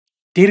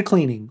Data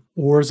cleaning,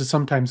 or as it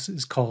sometimes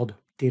is called,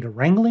 data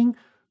wrangling,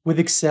 with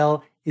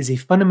Excel is a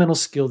fundamental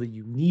skill that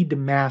you need to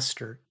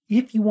master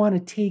if you want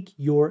to take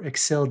your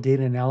Excel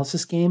data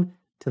analysis game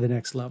to the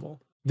next level.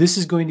 This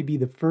is going to be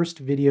the first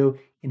video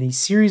in a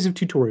series of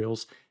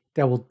tutorials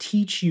that will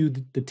teach you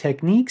the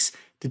techniques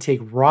to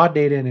take raw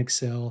data in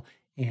Excel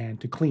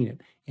and to clean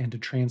it and to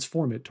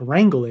transform it, to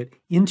wrangle it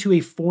into a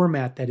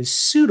format that is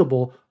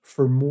suitable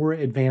for more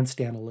advanced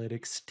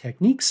analytics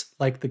techniques,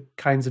 like the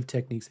kinds of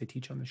techniques I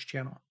teach on this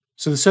channel.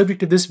 So the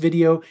subject of this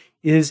video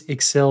is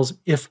Excel's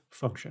if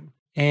function.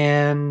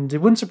 And it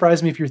wouldn't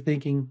surprise me if you're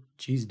thinking,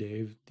 geez,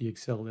 Dave, the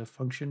Excel if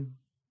function,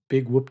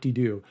 big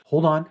whoop-de-doo.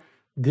 Hold on,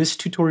 this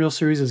tutorial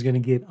series is going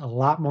to get a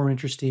lot more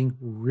interesting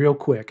real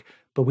quick,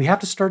 but we have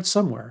to start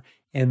somewhere.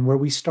 And where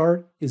we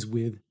start is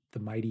with the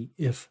mighty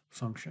if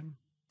function.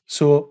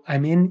 So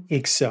I'm in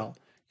Excel.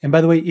 And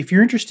by the way, if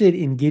you're interested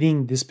in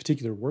getting this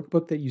particular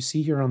workbook that you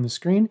see here on the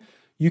screen,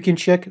 you can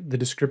check the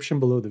description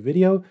below the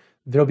video.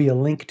 There'll be a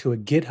link to a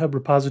GitHub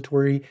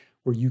repository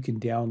where you can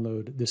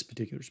download this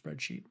particular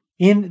spreadsheet.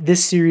 In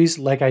this series,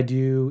 like I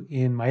do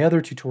in my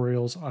other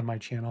tutorials on my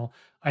channel,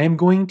 I am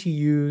going to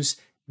use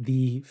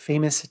the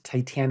famous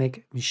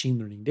Titanic machine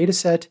learning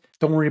dataset.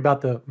 Don't worry about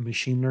the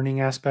machine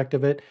learning aspect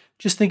of it.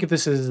 Just think of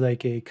this as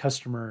like a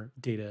customer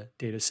data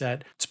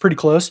set. It's pretty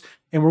close.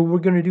 And what we're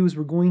going to do is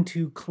we're going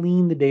to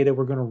clean the data.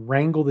 We're going to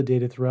wrangle the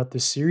data throughout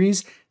this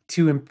series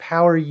to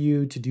empower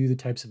you to do the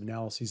types of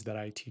analyses that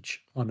I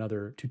teach on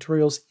other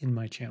tutorials in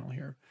my channel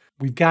here.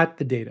 We've got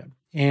the data,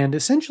 and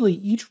essentially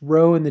each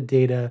row in the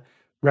data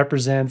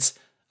represents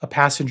a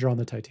passenger on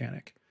the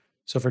Titanic.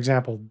 So for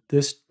example,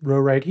 this row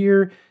right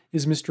here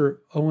is Mr.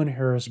 Owen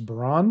Harris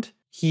Brond.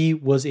 He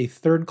was a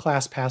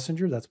third-class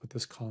passenger. That's what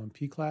this column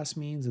P class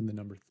means, and the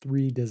number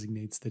 3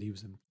 designates that he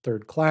was in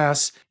third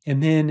class.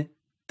 And then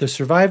the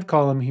survived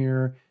column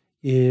here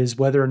is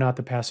whether or not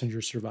the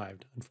passenger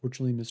survived.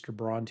 Unfortunately, Mr.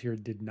 Brond here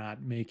did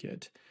not make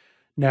it.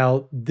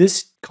 Now,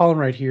 this column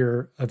right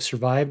here of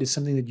survived is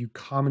something that you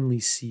commonly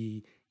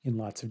see in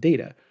lots of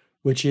data,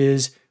 which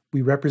is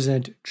we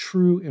represent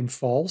true and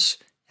false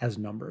as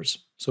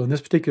numbers. So in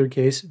this particular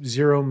case,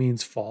 0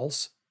 means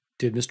false.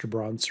 Did Mr.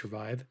 Brond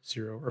survive?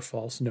 0 or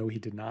false? No, he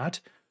did not.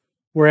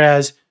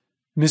 Whereas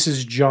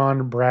Mrs.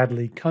 John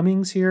Bradley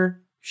Cummings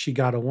here, she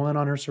got a 1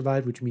 on her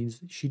survived, which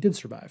means she did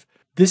survive.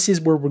 This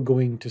is where we're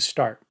going to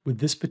start with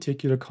this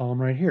particular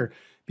column right here.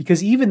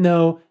 Because even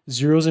though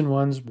 0s and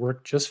 1s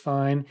work just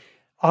fine,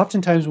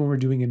 oftentimes when we're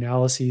doing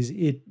analyses,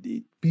 it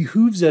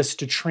behooves us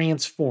to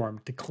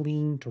transform, to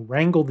clean, to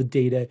wrangle the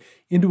data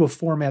into a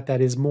format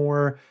that is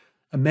more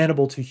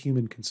amenable to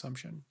human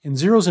consumption. And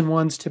 0s and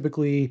 1s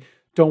typically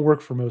don't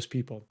work for most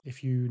people.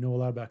 If you know a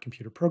lot about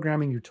computer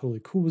programming, you're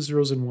totally cool with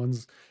 0s and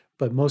 1s,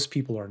 but most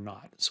people are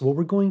not. So what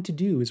we're going to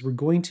do is we're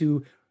going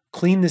to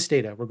clean this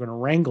data. We're going to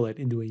wrangle it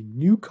into a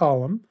new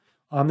column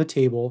on the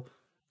table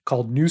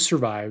called new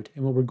survived.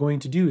 And what we're going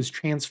to do is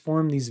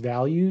transform these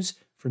values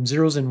from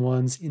 0s and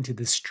 1s into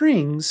the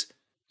strings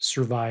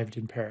survived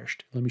and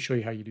perished. Let me show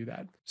you how you do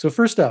that. So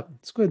first up,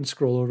 let's go ahead and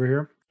scroll over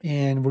here.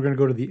 And we're going to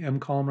go to the M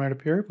column right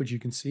up here, which you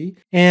can see.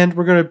 And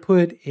we're going to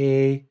put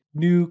a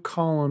new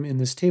column in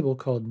this table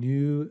called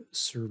new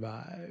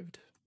survived.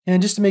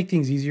 And just to make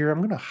things easier, I'm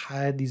going to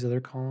hide these other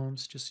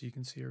columns just so you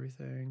can see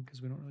everything,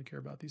 because we don't really care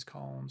about these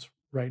columns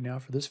right now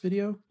for this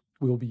video.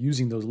 We will be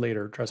using those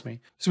later, trust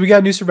me. So we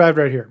got new survived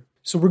right here.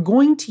 So we're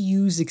going to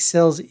use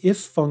Excel's if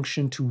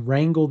function to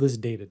wrangle this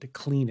data, to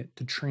clean it,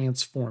 to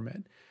transform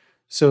it.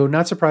 So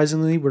not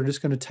surprisingly, we're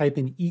just going to type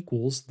in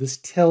equals. This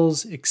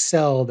tells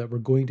Excel that we're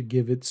going to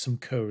give it some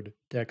code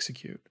to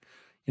execute.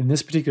 In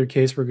this particular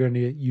case, we're going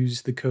to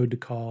use the code to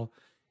call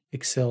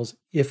Excel's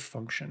if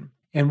function.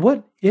 And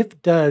what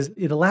if does,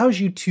 it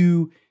allows you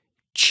to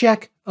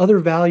check other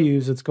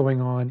values that's going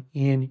on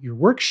in your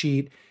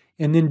worksheet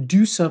and then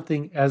do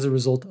something as a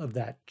result of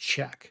that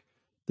check.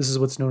 This is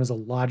what's known as a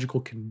logical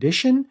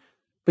condition,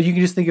 but you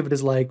can just think of it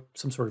as like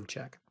some sort of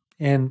check.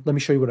 And let me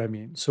show you what I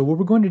mean. So what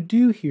we're going to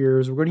do here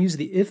is we're going to use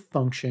the if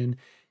function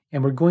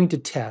and we're going to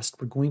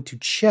test. We're going to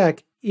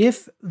check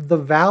if the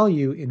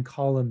value in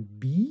column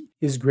B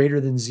is greater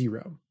than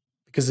 0.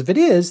 Because if it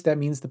is, that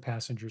means the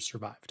passenger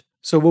survived.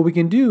 So what we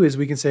can do is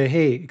we can say,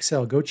 hey,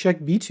 Excel, go check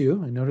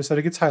B2. And notice that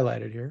it gets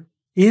highlighted here.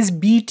 Is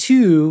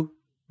B2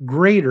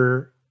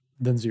 greater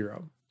than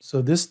 0?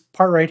 So this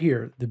part right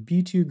here, the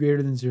B2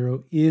 greater than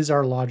 0 is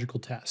our logical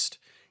test.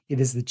 It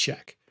is the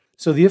check.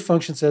 So the if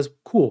function says,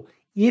 cool,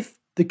 if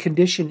the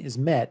condition is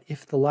met,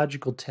 if the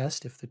logical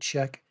test, if the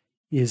check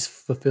is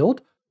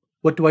fulfilled,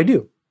 what do I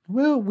do?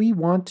 Well, we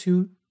want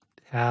to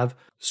have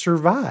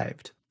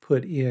survived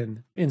put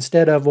in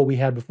instead of what we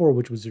had before,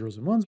 which was 0s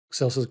and 1s.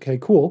 Excel says, okay,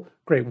 cool,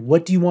 great.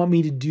 What do you want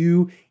me to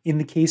do in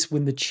the case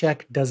when the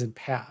check doesn't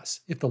pass?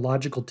 If the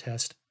logical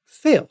test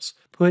fails,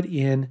 put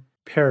in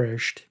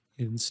perished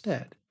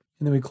instead.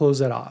 And then we close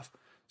that off.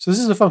 So this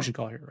is a function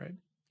call here, right?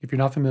 If you're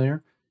not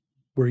familiar,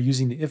 we're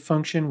using the if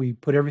function. We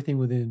put everything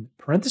within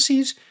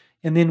parentheses,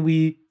 and then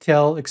we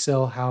tell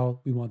Excel how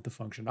we want the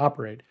function to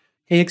operate.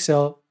 Hey,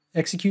 Excel,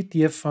 execute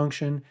the if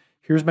function.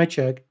 Here's my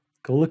check.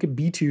 go look at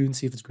B2 and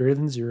see if it's greater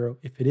than 0.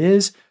 If it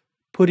is,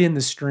 put in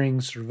the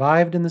string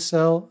survived in the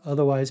cell,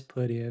 otherwise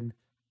put in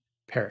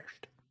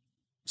perished.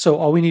 So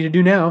all we need to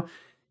do now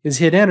is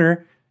hit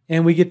enter,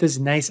 and we get this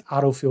nice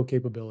autofill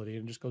capability,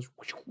 and it just goes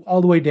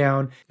all the way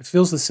down. It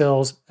fills the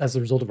cells as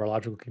a result of our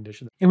logical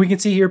condition. And we can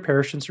see here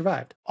perished and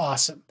survived.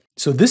 Awesome.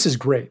 So this is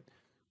great.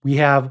 We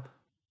have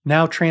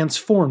now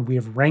transformed, we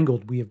have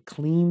wrangled, we have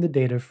cleaned the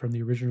data from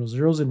the original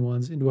zeros and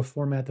ones into a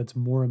format that's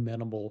more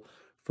amenable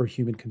for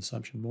human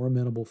consumption, more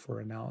amenable for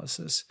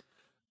analysis.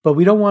 But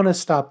we don't want to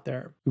stop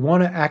there. We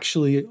want to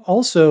actually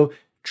also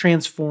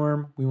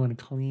transform, we want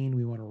to clean,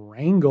 we want to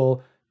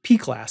wrangle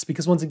P-class,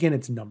 because once again,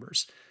 it's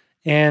numbers.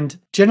 And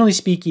generally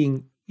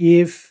speaking,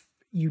 if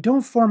you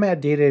don't format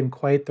data in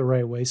quite the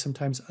right way,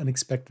 sometimes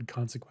unexpected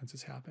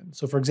consequences happen.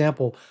 So for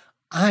example,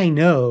 I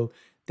know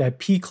that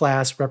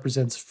P-class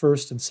represents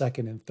first and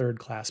second and third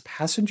class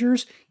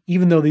passengers,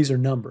 even though these are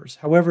numbers.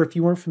 However, if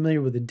you weren't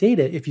familiar with the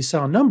data, if you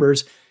saw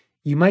numbers,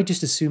 you might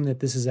just assume that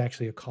this is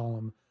actually a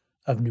column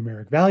of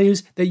numeric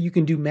values that you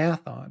can do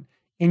math on.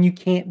 And you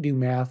can't do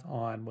math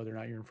on whether or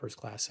not you're in first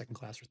class, second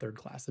class, or third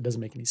class. That doesn't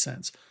make any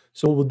sense.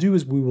 So what we'll do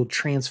is we will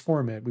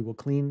transform it. We will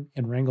clean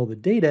and wrangle the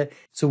data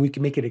so we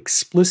can make it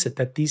explicit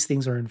that these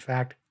things are in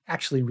fact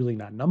actually really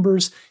not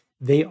numbers.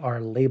 They are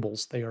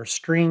labels. They are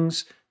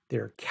strings.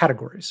 They're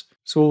categories.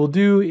 So what we'll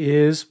do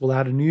is we'll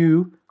add a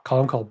new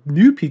column called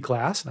new P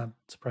class, not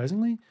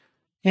surprisingly.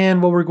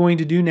 And what we're going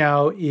to do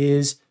now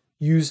is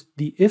use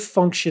the if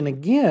function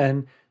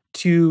again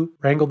to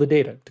wrangle the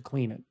data, to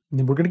clean it. And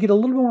then we're going to get a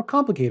little bit more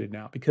complicated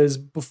now, because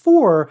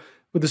before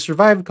with the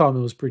survived column,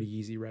 it was pretty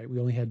easy, right? We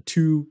only had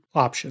two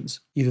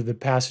options. Either the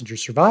passenger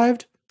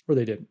survived or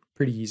they didn't.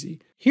 Pretty easy.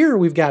 Here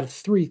we've got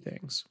three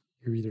things.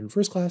 You're either in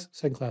first class,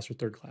 second class, or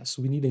third class.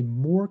 So we need a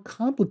more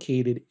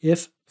complicated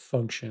if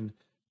function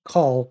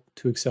call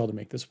to Excel to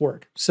make this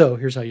work. So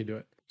here's how you do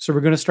it. So we're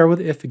going to start with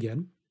if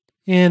again.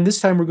 And this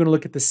time we're going to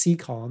look at the C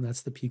column.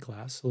 That's the P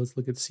class. So let's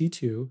look at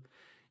C2.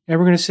 And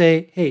we're going to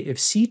say, hey, if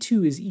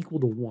C2 is equal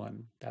to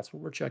 1, that's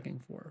what we're checking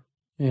for.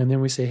 And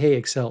then we say, hey,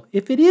 Excel,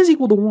 if it is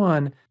equal to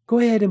 1, go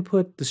ahead and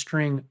put the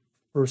string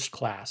first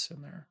class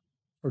in there,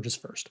 or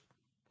just first.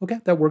 Okay,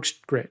 that works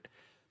great.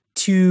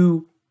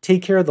 To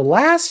take care of the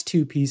last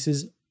two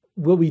pieces,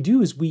 what we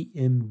do is we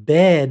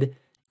embed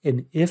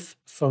an if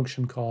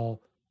function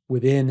call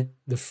within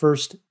the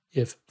first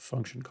if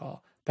function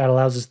call. That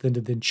allows us then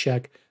to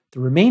check the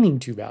remaining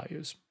two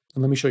values.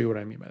 And let me show you what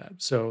I mean by that.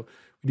 So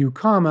we do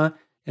comma,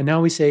 and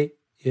now we say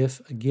if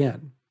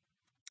again.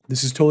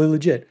 This is totally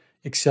legit.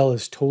 Excel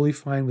is totally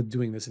fine with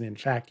doing this. And in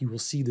fact, you will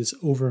see this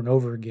over and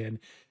over again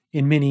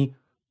in many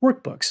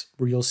workbooks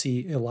where you'll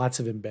see lots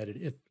of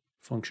embedded if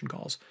function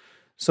calls.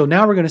 So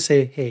now we're going to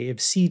say, hey, if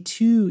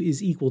C2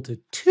 is equal to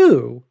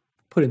 2,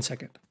 put in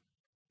second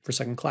for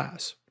second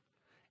class.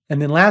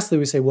 And then lastly,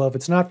 we say, well, if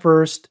it's not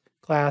first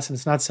class and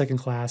it's not second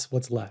class,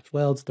 what's left?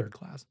 Well, it's third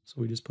class.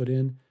 So we just put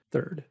in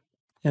third.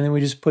 And then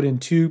we just put in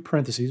two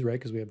parentheses, right?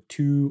 Because we have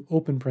two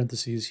open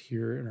parentheses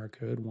here in our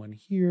code, one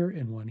here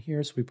and one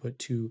here. So we put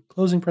two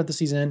closing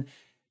parentheses in,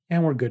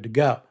 and we're good to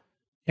go.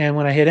 And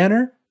when I hit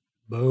enter,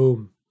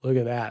 boom, look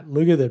at that.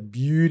 Look at the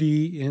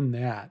beauty in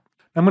that.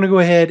 I'm going to go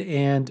ahead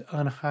and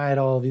unhide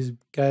all these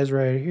guys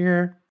right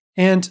here.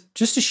 And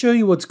just to show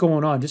you what's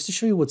going on, just to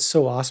show you what's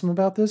so awesome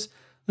about this,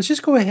 let's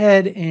just go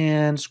ahead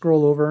and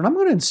scroll over, and I'm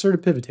going to insert a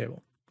pivot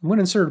table. I'm going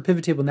to insert a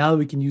pivot table now that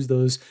we can use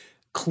those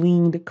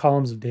cleaned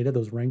columns of data,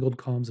 those wrangled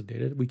columns of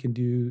data. We can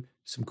do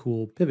some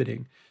cool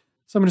pivoting.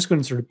 So I'm just going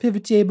to insert a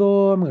pivot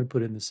table. I'm going to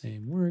put it in the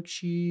same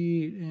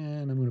worksheet,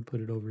 and I'm going to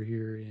put it over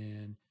here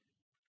in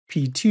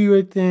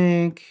P2, I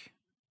think,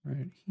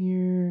 right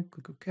here.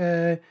 Click OK.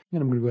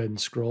 And I'm going to go ahead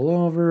and scroll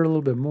over a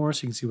little bit more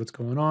so you can see what's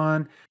going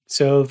on.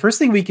 So the first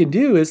thing we can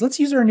do is let's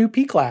use our new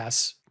P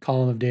class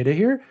column of data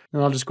here.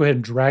 And I'll just go ahead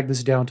and drag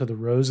this down to the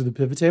rows of the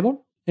pivot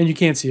table. And you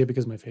can't see it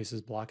because my face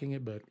is blocking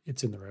it, but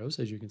it's in the rows,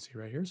 as you can see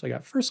right here. So I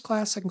got first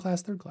class, second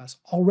class, third class.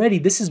 Already,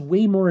 this is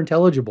way more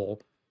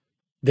intelligible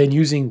than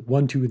using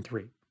 1, 2, and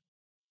 3.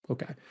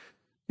 Okay.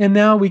 And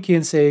now we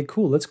can say,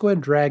 cool, let's go ahead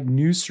and drag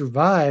new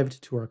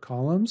survived to our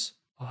columns.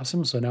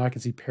 Awesome. So now I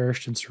can see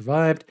perished and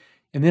survived.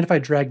 And then if I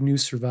drag new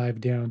survived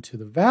down to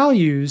the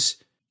values,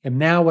 and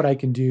now what I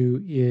can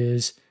do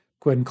is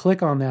go ahead and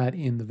click on that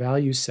in the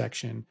values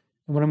section.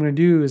 And what I'm going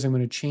to do is I'm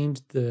going to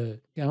change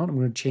the count. I'm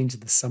going to change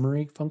the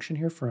summary function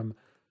here from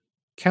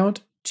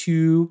count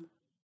to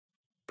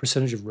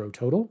percentage of row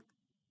total.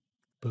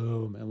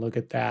 Boom. And look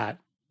at that.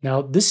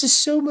 Now, this is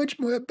so much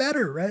more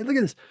better, right? Look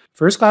at this.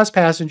 First class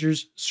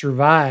passengers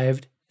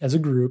survived as a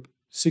group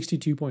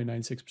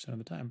 62.96% of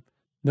the time.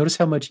 Notice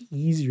how much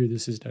easier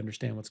this is to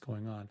understand what's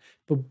going on.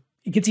 But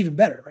it gets even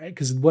better, right?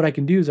 Because what I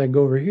can do is I can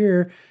go over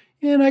here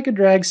and I can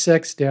drag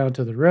sex down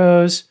to the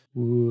rows.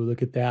 Ooh,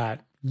 look at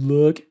that.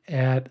 Look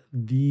at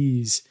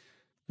these.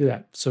 Look at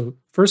that. So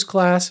first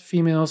class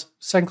females,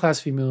 second class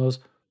females,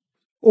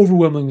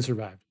 overwhelmingly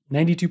survived.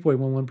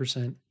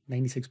 92.11%,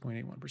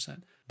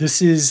 96.81%.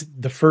 This is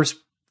the first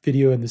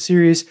video in the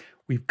series.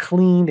 We've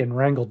cleaned and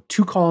wrangled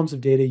two columns of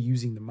data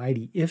using the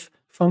mighty if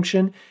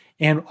function.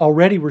 And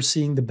already we're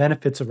seeing the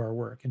benefits of our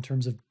work in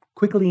terms of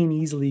quickly and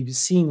easily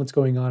seeing what's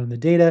going on in the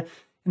data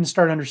and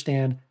start to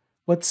understand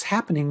what's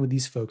happening with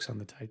these folks on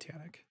the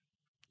Titanic.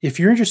 If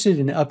you're interested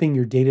in upping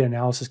your data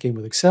analysis game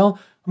with Excel,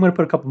 I'm going to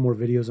put a couple more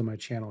videos on my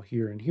channel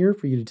here and here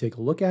for you to take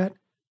a look at.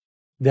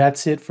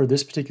 That's it for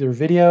this particular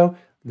video,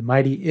 the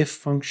mighty if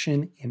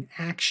function in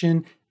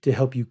action to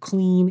help you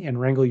clean and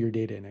wrangle your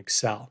data in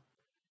Excel.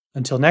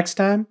 Until next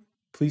time,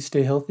 please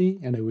stay healthy,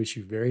 and I wish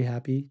you very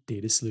happy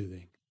data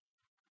sleuthing.